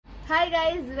Hi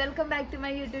guys, welcome back to my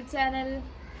YouTube channel.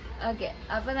 Okay,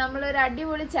 അപ്പോൾ നമ്മൾ ഒരു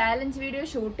അടിപൊളി ചാലഞ്ച് വീഡിയോ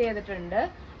ഷൂട്ട് ചെയ്തിട്ടുണ്ട്.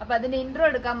 അപ്പോൾ അതിന്റെ ഇൻട്രോ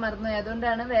എടുക്കാൻ മറന്നുപോയി.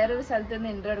 അതുകൊണ്ടാണ് വേറൊരു സ്ഥലത്ത് നിന്ന്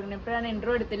ഇൻട്രോ എടുക്കുന്നത്. ഇപ്പോഴാണ്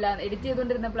ഇൻട്രോ എടുത്തില്ല, എഡിറ്റ്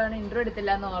ചെയ്തുകൊണ്ടിരുന്നപ്പോഴാണ് ഇൻട്രോ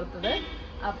എടുത്തില്ല എന്ന് ഓർത്തത്.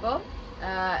 അപ്പോൾ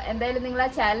എന്തായാലും നിങ്ങൾ ആ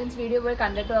ചാലഞ്ച് വീഡിയോ പോയി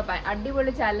കണ്ടിട്ട് പോകാം.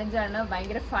 അടിപൊളി ചാലഞ്ചാണ്,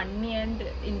 ഭയങ്കര ഫണ്ണി ആൻഡ്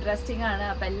ഇൻട്രസ്റ്റിംഗ് ആണ്.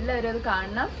 അപ്പോൾ എല്ലാവരും അത്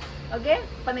കാണണം. ഓക്കെ,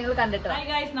 അപ്പൊ നിങ്ങൾ കണ്ടിട്ട് ഹായ്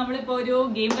ഗൈസ്, നമ്മളിപ്പോ ഒരു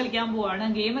ഗെയിം കളിക്കാൻ പോവാണ്.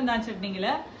 ഗെയിം എന്താണെന്ന് വെച്ചിട്ടുണ്ടെങ്കിൽ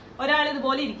ഒരാൾ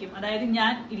ഇതുപോലെ ഇരിക്കും, അതായത്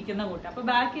ഞാൻ ഇരിക്കുന്ന കൂട്ടം. അപ്പൊ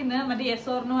ബാക്കിൽ നിന്ന് മറ്റേ യെസ്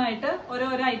ഓർ നോ ആയിട്ട്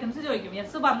ഓരോരോ ഐറ്റംസ് ചോദിക്കും.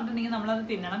 യെസ് പറഞ്ഞിട്ടുണ്ടെങ്കിൽ നമ്മളത്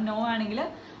തിന്നണം, നോ ആണെങ്കിൽ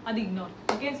അത് ഇഗ്നോർ.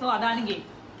 ഓക്കെ, സോ അതാണ് ഗെയിം.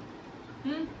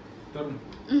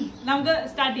 നമുക്ക്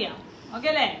സ്റ്റാർട്ട് ചെയ്യാം. ഓക്കെ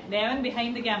അല്ലേ? ദേവൻ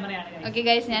ബിഹൈൻഡ് ദ ക്യാമറയാണ്. ഓക്കെ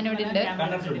ഗൈസ്, ഞാൻ ഇവിടെ ഉണ്ട്.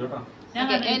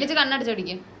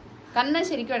 കണ്ണടച്ചോടിക്കും, കണ്ണ്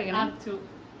ശരിക്കും അടിക്കണം.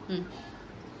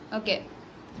 ഓക്കെ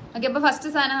ഓക്കെ, അപ്പൊ ഫസ്റ്റ്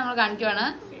സാധനം നമ്മൾ കാണിക്കുവാണ്.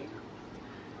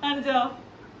 കാണിച്ചോ?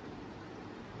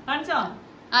 കാണിച്ചോ?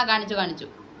 ആ, കാണിച്ചു കാണിച്ചു.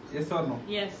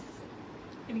 യെസ്,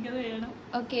 എനിക്കത് വേണം.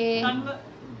 ഓക്കെ, കാണിച്ചോ?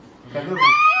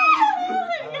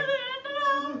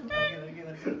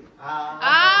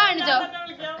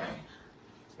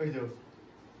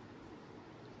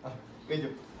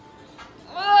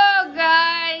 ഓ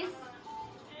ഗൈസ്,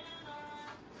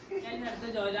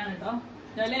 ജോയിലാണ് കേട്ടോ.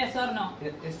 ജോയിലെ yes or no?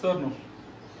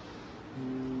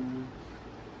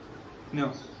 No.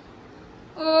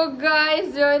 Oh guys,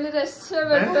 ജോയില്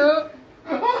രക്ഷപ്പെട്ടു.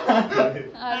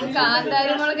 അത്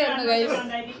കാന്താരിമുളകായിരുന്നു ഗൈസ്.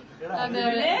 അതെ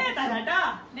അതെ.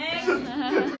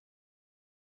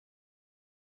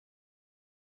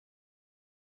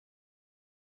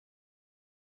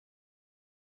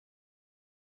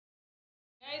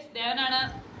 ദേവനാണ്.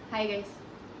 Hi guys.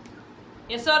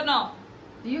 Yes or no?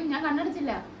 അയ്യോ, ഞാൻ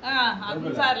കണ്ണടച്ചില്ല. ആ, അത്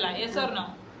സാരില്ല. Yes or no?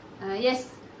 യെസ്.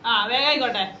 ആ, വേഗം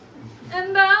ആയിക്കോട്ടെ.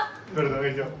 എന്താ?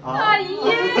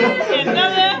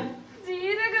 എന്തത്?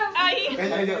 ജീരകം.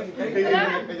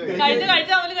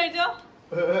 കഴിച്ചോ അവല് കഴിച്ചോ?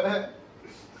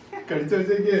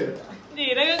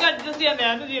 ജീരകം അഡ്ജസ്റ്റ് ചെയ്യാൻ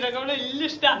വേണ്ട. ജീരകം വലിയ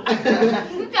ഇഷ്ടാ.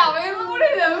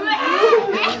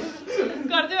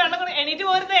 കുറച്ച് വെള്ളം കൂടി. എണീറ്റ്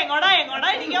പോരുന്നത് എങ്ങോടാ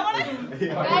ഇരിക്കാൻ പോണേ?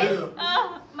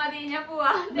 മതി, ഞാൻ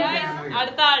പോവാ.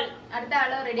 അടുത്ത ആൾ. അടുത്ത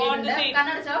ആള് റെഡി.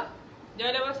 കണ്ണടച്ചോ?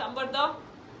 ജോലി സംഭവത്തോ?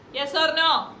 Yes or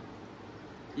no?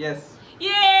 Yes.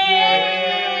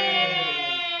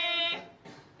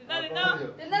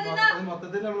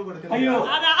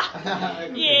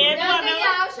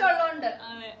 ആവശ്യമുള്ളതുകൊണ്ട്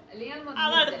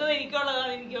അതടുത്തത്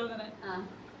എനിക്കുള്ളതാണ്. എനിക്കുള്ളത്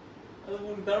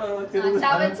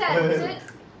ചവച്ചരച്ച്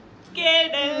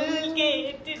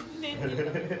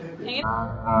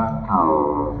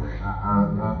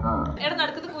എടാ,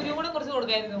 നടുക്കത്ത് കുരുവും കൂടെ കുറച്ച്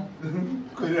കൊടുക്കായിരുന്നു.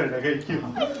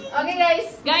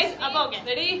 ഗൈസ്, അപ്പൊ ഓക്കെ,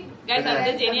 റെഡി ഗൈസ്. അടുത്ത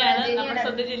ജെനിയാണ്, നമ്മുടെ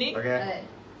സ്വന്തം ജെനി.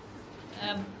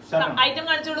 Item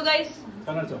കാണിച്ചോളൂ guys.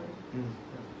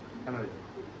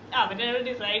 അവനെ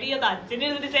ഡിസൈഡ് ചെയ്യാത്ത അച്ഛനെ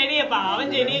ഡിസൈഡ് ചെയ്യാ. പാവം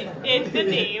ജെനി. എന്റെ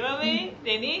ദൈവമേ,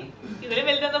 ജെനി ഇതിന്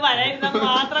വലുതൊന്നും വരായിരുന്ന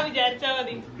മാത്രം വിചാരിച്ചാ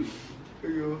മതി.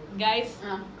 ഗൈസ്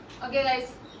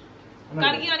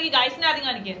കാണിക്ക് ഗൈസിനെ ആദ്യം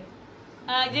കാണിക്ക്.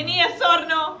 Jeni yes or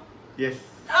no? Guys,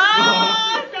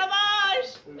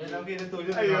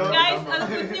 അത്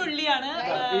കുഞ്ഞുള്ളിയാണ്,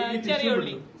 ചെറിയ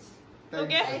ഉള്ളി.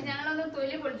 ഓക്കെ, ഞങ്ങളൊന്ന്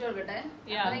തൊലി പൊളിച്ചു കൊടുക്കട്ടെ.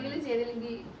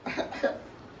 ചെയ്തില്ലെങ്കിൽ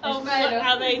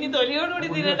അതെ, ഇനി തൊലിയോടുകൂടി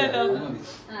തിന്നണ്ടല്ലോ.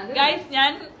 ഗൈസ്,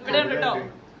 ഞാൻ ഇവിടെ ഉണ്ട് കേട്ടോ.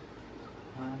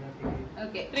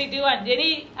 3, 2, 1. ജെനി,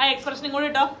 ആ എക്സ്പ്രഷൻ ഇങ്ങോട്ട്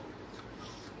ഇട്ടോ.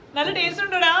 നല്ല ടേസ്റ്റ്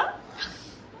ഉണ്ടോടാ?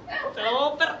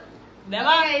 Super,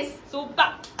 super.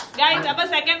 ഗൈസ്, അപ്പൊ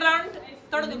സെക്കൻഡ് റൗണ്ട്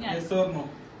തുടങ്ങും ഞാൻ.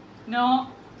 നോ.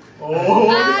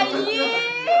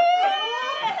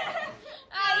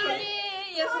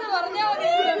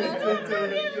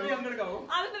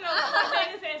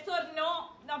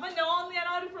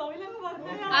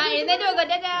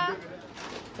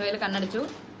 കണ്ണടച്ചു.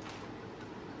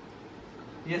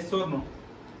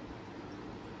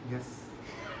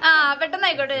 ആ,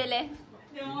 പെട്ടെന്നായിക്കോട്ടെ ജോയിലെ.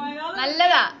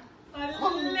 നല്ലതാ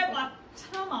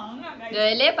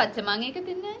ജോയിലെ. പച്ചമാങ്ങയൊക്കെ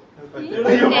തിന്നെ.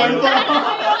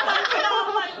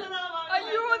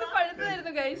 അയ്യോ, അത്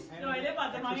പഴുത്തായിരുന്നു ഗൈസ്.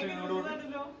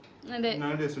 അതെ.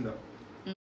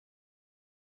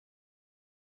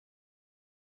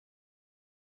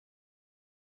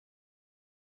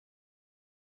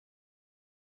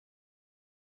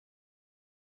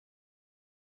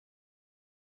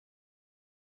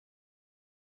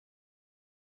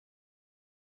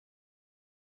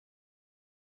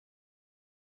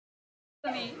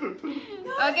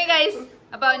 ഓക്കെ ഗൈസ്,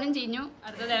 അപ്പൊ അവനും ചീഞ്ഞു.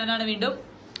 അടുത്ത ദേവനാണ് വീണ്ടും.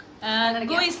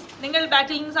 നിങ്ങൾ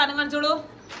ബാക്കിൽ നിന്ന് സാധനം കാണിച്ചോളൂ.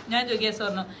 ഞാൻ ചോദിക്കാം yes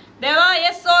or no. Deva,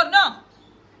 yes or no?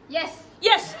 Yes.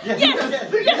 Yes.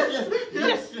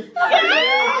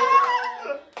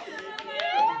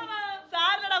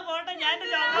 സാറിനടാ പോട്ടെ, ഞാൻ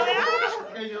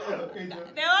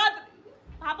ദേവ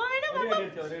അപ്പൊ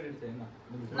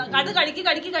അത് കടിക്ക്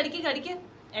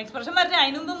എക്സ്പ്രഷൻ പറഞ്ഞ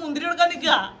അതിനുമ്പ് മുന്തിരി കൊടുക്കാൻ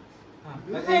നിക്കുക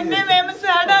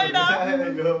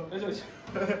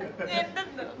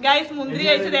ഗൈസ് മുന്തിരി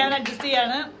കഴിച്ചത് ഞാൻ അഡ്ജസ്റ്റ്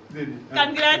ചെയ്യാണ്.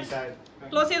 കൺഗ്രാറ്റ്സ്.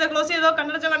 ക്ലോസ് ചെയ്തോ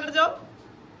കണ്ടടച്ചോ.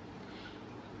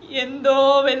 എന്തോ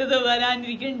വലുത്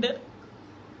വരാനിരിക്കുന്നുണ്ട്.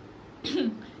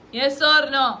 Yes or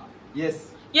no? യെസ്.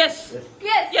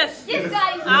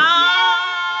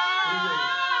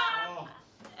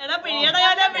 എടാ പിഴിയടാ.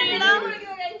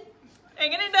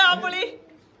 എങ്ങനെയുണ്ട് ആ പുളി?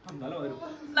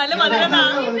 നല്ല മധുരം.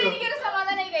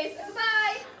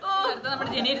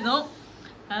 നമ്മുടെ ജനിയിരുന്നു.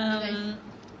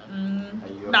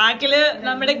 ബാക്കില്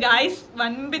നമ്മുടെ guys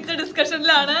വൻപിച്ച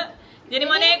ഡിസ്കഷനിലാണ്.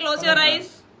 ജനിമോനെ close your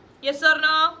eyes. Yes or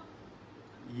no?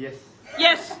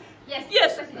 Yes.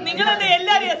 നിങ്ങളെന്താ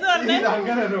എല്ലാരും യെസ് പറഞ്ഞേ?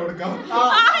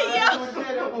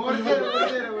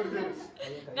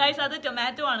 ഗൈസ് അത്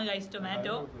ടൊമാറ്റോ ആണ് ഗൈസ്.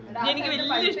 ടൊമാറ്റോ എനിക്ക്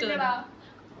വലിയ ഇഷ്ടമാണ്.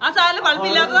 ആ സാധനം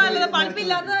പൾപ്പില്ലാത്തത്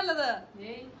നല്ലത്.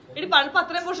 ഇനി പൾപ്പ്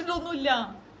അത്രയും പോഷനിലൊന്നും ഇല്ല.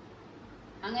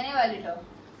 അങ്ങനെ വാലിട്ടോ.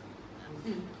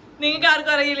 നിങ്ങൾക്ക്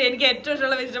ആർക്കും അറിയില്ല എനിക്ക് ഏറ്റവും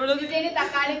ഇഷ്ടമുള്ള വെജിറ്റബിൾ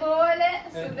തക്കാളി പോലെ.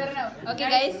 ഓക്കെ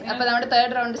ഗൈസ്, അപ്പൊ നമ്മുടെ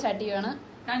തേർഡ് റൗണ്ട് സ്റ്റാർട്ട് ചെയ്യുവാണ്.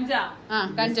 കാണിച്ചോ?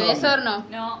 Yes or no?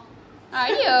 നോ.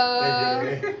 അയ്യോ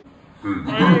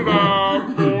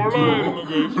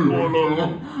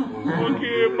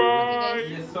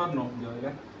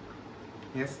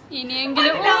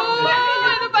ഇനിയെങ്കിലും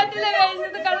പറ്റില്ല ഗൈസ്,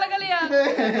 ഇത് കള്ളക്കളിയാ.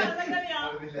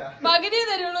 പകുതി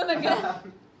തരുള്ളൂ എന്നൊക്കെ.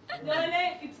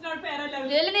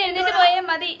 എഴുന്നേറ്റ് പോയാൽ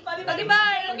മതി.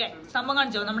 സംഭവം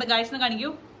കാണിച്ചോ? നമ്മുടെ ഗൈസിനെ കാണിക്കൂ.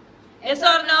 Yes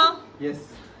or no?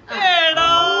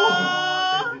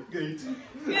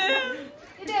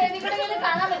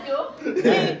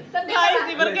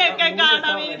 ഇവർക്കൊക്കെ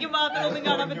കാണാം, എനിക്ക് മാത്രം ഒന്നും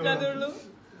കാണാൻ പറ്റാതെ ഉള്ളൂ.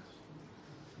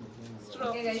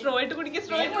 സ്ട്രോ ഇട്ട് കുടിക്കും.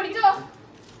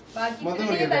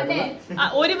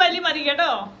 ഒരു വലി മതി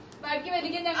കേട്ടോ.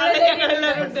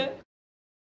 ഞങ്ങളെല്ലാവരും ഉണ്ട്.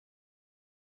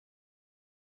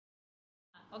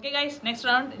 Okay guys, next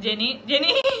round. Jeni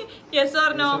yes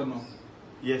or no?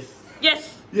 Yes.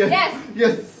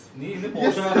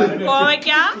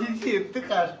 കോവയ്ക്ക.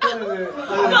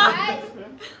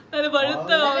 അത്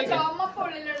പഴുത്ത കോവയ്ക്ക.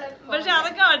 പക്ഷെ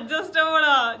അതൊക്കെ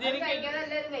അഡ്ജസ്റ്റബിളാ.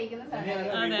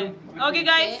 അതെ. ഓക്കെ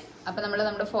ഗൈസ്, അപ്പൊ നമ്മള്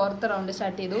നമ്മുടെ ഫോർത്ത് റൗണ്ട്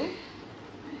സ്റ്റാർട്ട് ചെയ്തു.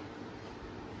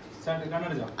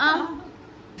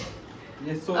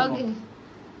 Okay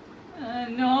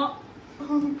no.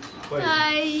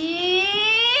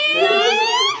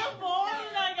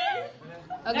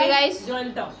 Okay guys,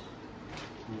 ജോലിട്ടോ.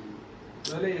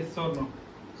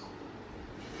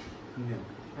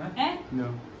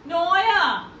 നോയാ.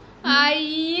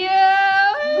 അയ്യോ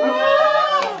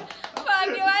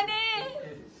ഭാഗ്യവാനേ.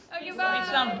 Okay bye.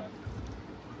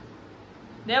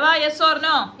 Deva yes or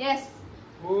no? Yes.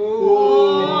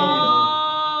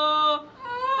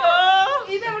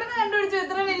 ഇത് എവിടുന്ന് കണ്ടുപിടിച്ചു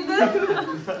ഇത്ര വലുത്?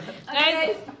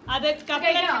 അത്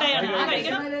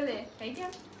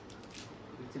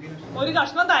ഒരു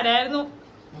കഷ്ണം തരായിരുന്നു.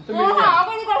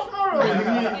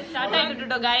 സ്റ്റാർട്ട്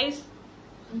ആയിട്ടോ ഗൈസ്.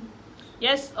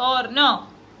 Yes or no?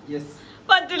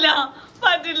 പറ്റില്ല.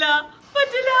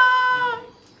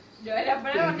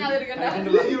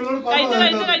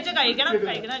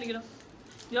 കഴിക്കണം.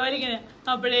 ജോലിക്ക്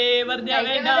അപ്പഴേ വെറുതെ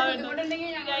വേണ്ട.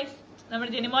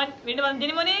 നമ്മുടെ ജനിമോൻ വീണ്ടും വന്നു.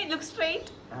 ജനിമോനെ look straight.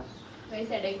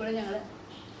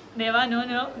 Deva no.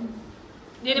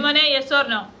 ജനിമോനെ yes or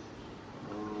no?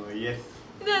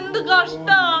 ഇതെന്ത്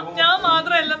കഷ്ടാ. ഞാൻ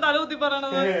മാത്രം എല്ലാം തലകുത്തി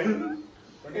പറയണത്.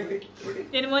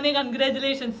 ജനിമോനെ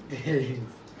കൺഗ്രാറ്റുലേഷൻസ്.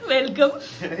 വെൽക്കം.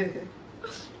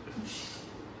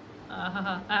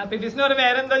 ഹാപ്പി ഫിസിനോട്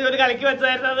വേറെന്തോ ജോലി കളിക്ക്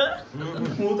വെച്ചായിരുന്നത്.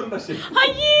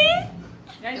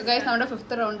 നമ്മുടെ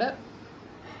ഫിഫ്ത്ത് റൗണ്ട്.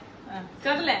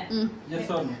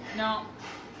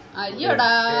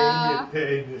 അയ്യോടാ.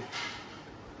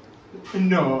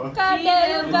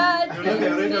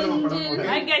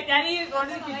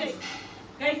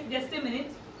 Just A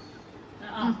minute.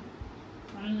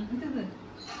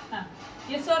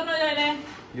 Yes or no?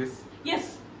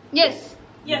 Yes.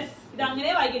 ഇത് അങ്ങനെ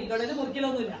വായിക്കോളൂ. ഇത്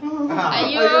മുറിക്കലൊന്നുമില്ല.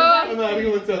 അയ്യോ,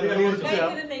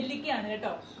 നെല്ലിക്കയാണ്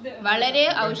കേട്ടോ. വളരെ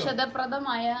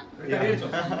ഔഷധപ്രദമായ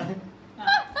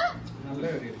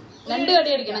 2 കടി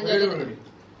അടിക്കണം.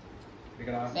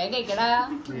 വേഗടാ,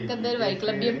 എന്തൊരു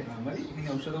വൈക്ലഭ്യം.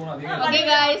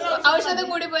 ഔഷധം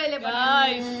കൂടി പോയല്ലേ.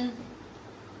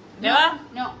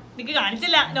 നിക്ക്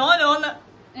കാണിച്ചില്ല. നോന്ന്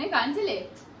കാണിച്ചില്ലേ?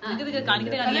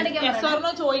 കാണിക്കട്ടെ. യെസ് ഓർ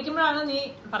നോ ചോദിക്കുമ്പോഴാണ് നീ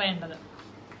പറയേണ്ടത്.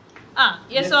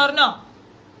 Yes or no?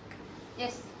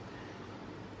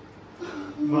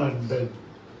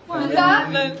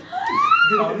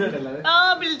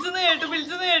 പിളിച്ചെന്ന്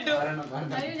കേട്ടു.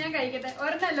 ഞാൻ കഴിക്കട്ടെ.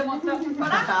 ഒരെണ്ണല്ലോ മൊത്തം.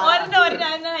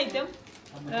 ഒരെണ്ണം ഐറ്റം.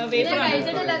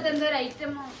 കഴിച്ചിട്ടില്ലാത്ത എന്തോ ഒരു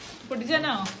ഐറ്റം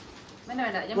പൊട്ടിച്ചാനോ? വേണ്ട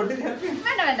വേണ്ട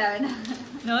വേണ്ട വേണ്ട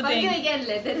വേണ്ട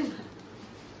കഴിക്കാനില്ലേ തരുന്ന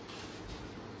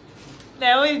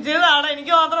ദേവിച്ചതാണ്.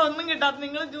 എനിക്ക് മാത്രം ഒന്നും കിട്ടാത്ത.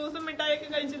 നിങ്ങൾ ജ്യൂസും മിഠായിയൊക്കെ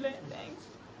കഴിച്ചില്ലേ?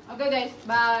 Okay guys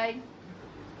bye.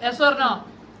 Yes or no?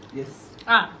 Yes.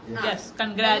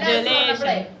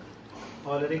 Congratulation.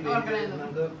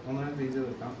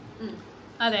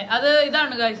 അതെ, അത്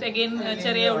ഇതാണ് ഗൈസ്. അഗൈൻ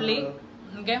ചെറിയ ഉള്ളി.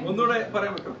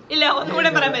 ഇല്ല, ഒന്നുകൂടെ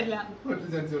പറയാൻ പറ്റില്ല.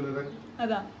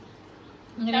 അതാ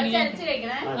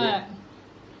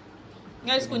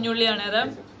ഗൈസ്, കുഞ്ഞുള്ളിയാണ് അത്.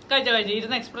 കഴിച്ചോ കഴിച്ചോ,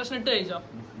 ഇരുന്ന് എക്സ്പ്രഷൻ ഇട്ട് കഴിച്ചോ.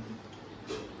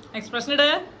 എക്സ്പ്രഷൻ ഇട്.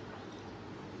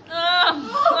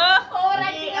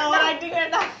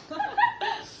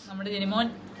 നമ്മുടെ ജെനിമോൻ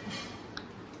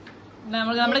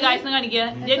നമ്മുടെ ഗൈസിനെ കാണിക്കുക.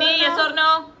 Jeni yes or no?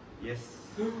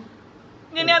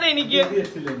 Jeni അത് എനിക്ക്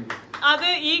അത്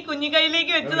ഈ കുഞ്ഞി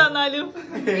കൈയിലേക്ക് വെച്ച് തന്നാലും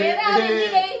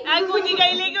ആ കുഞ്ഞി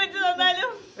കൈയിലേക്ക് വെച്ച്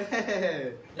തന്നാലും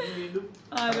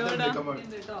ആരോടാ?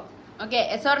 Okay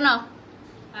yes or no?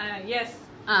 Yes.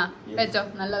 ആ വെച്ചോ,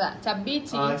 നല്ലതാ. Chubby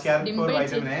cheese Dimple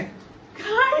cheese.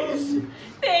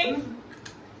 Thanks.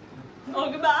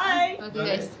 Okay, bye. Okay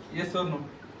guys. Yes or no?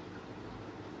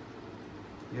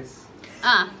 Yes.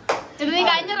 ആ ഇത് നീ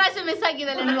കഴിഞ്ഞ പ്രാവശ്യം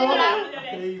മിസ്സാക്കിയതല്ലേ?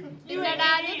 ഇല്ലടാ,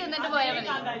 നീ തിന്നിട്ട് പോയാ മതി.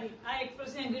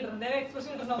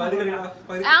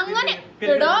 അങ്ങനെ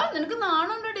എടോ, നിനക്ക്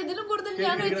നാണുണ്ടോ? ഇതിലും കൂടുതൽ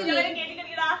ഞാൻ വെച്ചില്ലേ?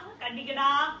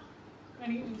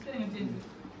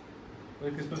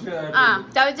 ആ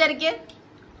ചവച്ചരക്ക്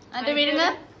എന്നിട്ട് വിഴുങ്ങ്.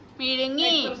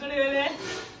 വിഴുങ്ങി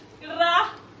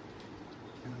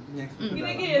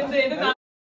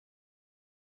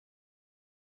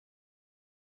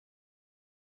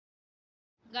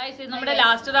ഗൈസ്, ഇത് നമ്മുടെ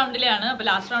ലാസ്റ്റ് റൗണ്ടിലെയാണ്. അപ്പൊ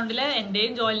ലാസ്റ്റ് റൗണ്ടില്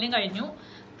എന്റെയും ജോലിനെയും കഴിഞ്ഞു.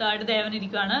 തേർഡ് ദേവൻ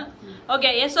ഇരിക്കുവാണ്. Okay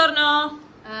yes or no?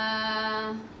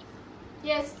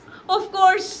 Yes of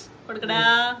course. കൊടുക്കടാ.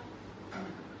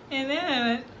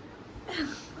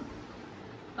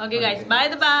 Okay guys, bye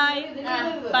bye.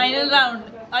 Final round.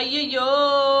 അയ്യോ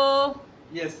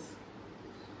യെസ്.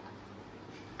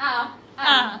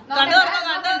 കണ്ടു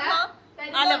തുറന്നോ?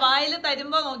 അല്ല, വായില്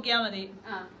തരുമ്പോ നോക്കിയാ മതി.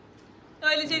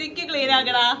 വായില് ശരിക്കും ക്ലീൻ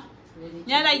ആക്കടാ.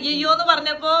 ഞാൻ അയ്യോന്ന്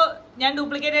പറഞ്ഞപ്പോ ഞാൻ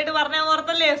ഡ്യൂപ്ലിക്കേറ്റ് ആയിട്ട് പറഞ്ഞ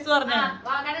ഓർത്തല്ലേ യെസ് പറഞ്ഞ.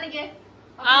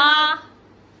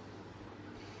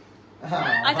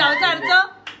 ചവച്ചടച്ചോ.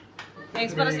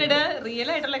 എക്സ്പ്രഷൻ ഇട്. റിയൽ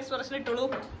ആയിട്ടുള്ള എക്സ്പ്രഷൻ ഇട്ടോളൂ.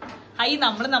 ഹൈ,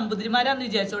 നമ്മള് നമ്പൂതിരിമാരാന്ന്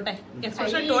വിചാരിച്ചോട്ടെ.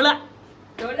 എക്സ്പ്രഷൻ ഇട്ടോളാ.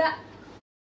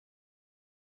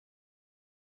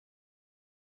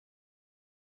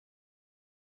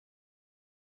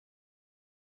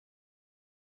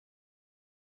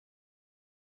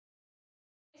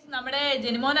 നമ്മുടെ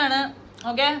ജെനിമോനാണ്.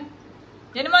 Okay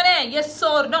ജെനിമോനെ, yes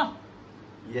or no?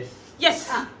 Yes.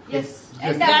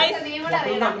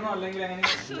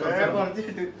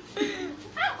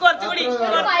 കുറച്ചുകൂടി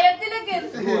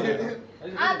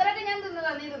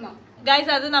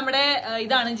ഗൈസ്, അത് നമ്മുടെ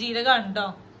ഇതാണ്, ജീരകമാണ് കേട്ടോ.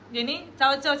 ജെനി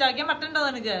ചവച്ചോ, ചവയ്ക്കാൻ പറ്റണ്ടോ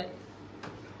നിനക്ക്?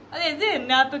 അത് എന്ത്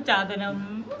എന്നാത്ത സാധനം.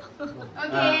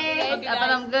 അപ്പൊ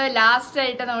നമുക്ക് ലാസ്റ്റ്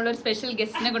ആയിട്ട് നമ്മളൊരു സ്പെഷ്യൽ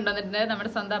ഗസ്റ്റിനെ കൊണ്ടുവന്നിട്ടുണ്ട്,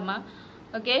 നമ്മുടെ സ്വന്തം അമ്മ.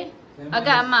 ഓക്കെ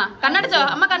ഓക്കെ അമ്മ കണ്ണടച്ചോ.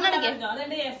 അമ്മ കണ്ണടക്കേ.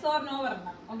 യെസ് ഓർ നോ പറഞ്ഞ.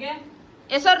 Okay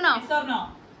yes or no? Yes or no?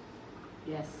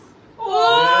 Yes.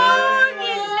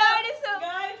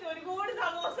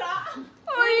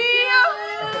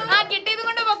 കിട്ടിയത്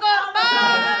കൊണ്ട് പൊക്കോ.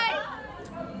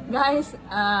 ഗൈസ്,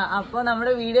 അപ്പൊ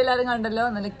നമ്മുടെ വീഡിയോ എല്ലാവരും കണ്ടല്ലോ.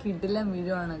 നല്ല കിടിലൻ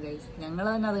വീഡിയോ ആണ് ഗൈസ്. ഞങ്ങൾ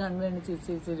തന്നെ അത് കണ്ടു വേണ്ടി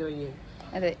ചിരിച്ചിരി വഴിയായി.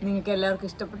 അതെ, നിങ്ങൾക്ക് എല്ലാവർക്കും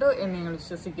ഇഷ്ടപ്പെട്ടു എന്ന് ഞങ്ങൾ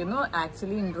വിശ്വസിക്കുന്നു.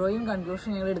 ആക്ച്വലി ഇൻട്രോയും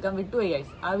കൺക്ലൂഷനും ഞങ്ങൾ എടുക്കാൻ വിട്ടുപോയി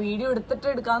ഗൈസ്. ആ വീഡിയോ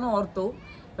എടുക്കാന്ന് ഓർത്തു,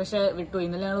 പക്ഷെ വിട്ടുപോയി.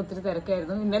 ഇന്നലെ ഞങ്ങൾ ഒത്തിരി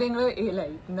തിരക്കായിരുന്നു. ഇന്നലെ ഞങ്ങൾ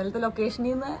ഇന്നലത്തെ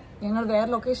ലൊക്കേഷനിൽ നിന്ന് ഞങ്ങൾ വേറെ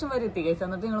ലൊക്കേഷൻ വരെ എത്തി ഗൈസ്.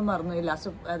 എന്നിട്ട് ഞങ്ങൾ മറന്നു. ലാസ്റ്റ്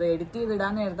അത് എഡിറ്റ്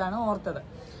ചെയ്തിടാൻ നേരത്താണ് ഓർത്തത്.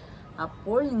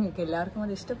 അപ്പോൾ നിങ്ങൾക്ക് എല്ലാവർക്കും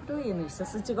അത് ഇഷ്ടപ്പെട്ടു എന്ന്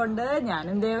വിശ്വസിച്ചുകൊണ്ട്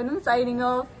ഞാനും ദേവനും signing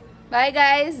off. Bye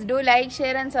guys, do like,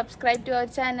 share and subscribe to our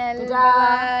channel.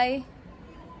 Bye.